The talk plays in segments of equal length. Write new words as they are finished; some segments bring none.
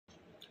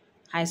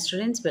Hi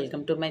students,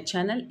 welcome to my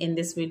channel. In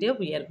this video,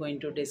 we are going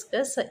to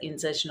discuss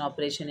insertion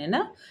operation in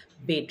a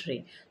B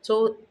tree.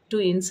 So to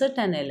insert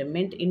an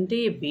element into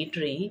a B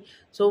tree,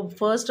 so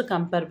first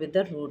compare with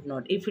the root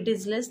node. If it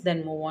is less,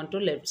 then move on to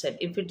left side.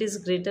 If it is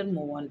greater,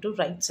 move on to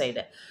right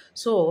side.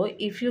 So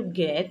if you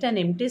get an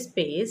empty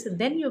space,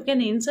 then you can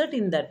insert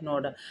in that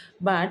node.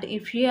 But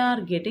if you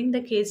are getting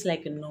the case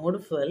like a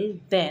node full,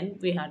 then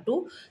we have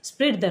to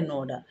split the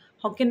node.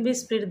 How can we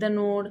split the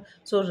node?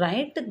 So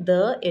write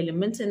the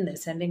elements in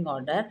ascending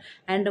order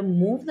and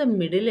move the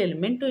middle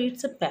element to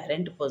its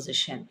parent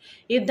position.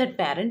 If that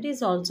parent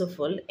is also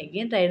full,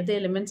 again write the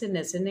elements in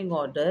ascending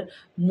order,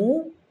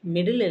 move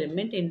middle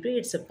element into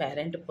its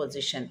parent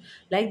position.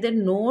 Like the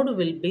node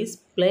will be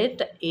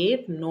split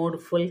if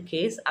node full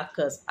case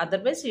occurs.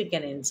 Otherwise, you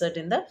can insert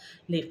in the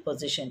leaf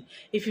position.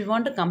 If you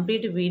want a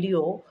complete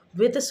video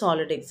with a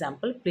solid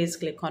example, please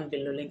click on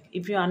below link.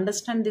 If you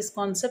understand this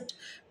concept,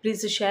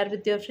 please share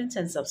with your friends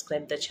and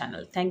subscribe the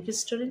channel. Thank you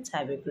students.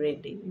 Have a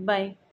great day. Bye.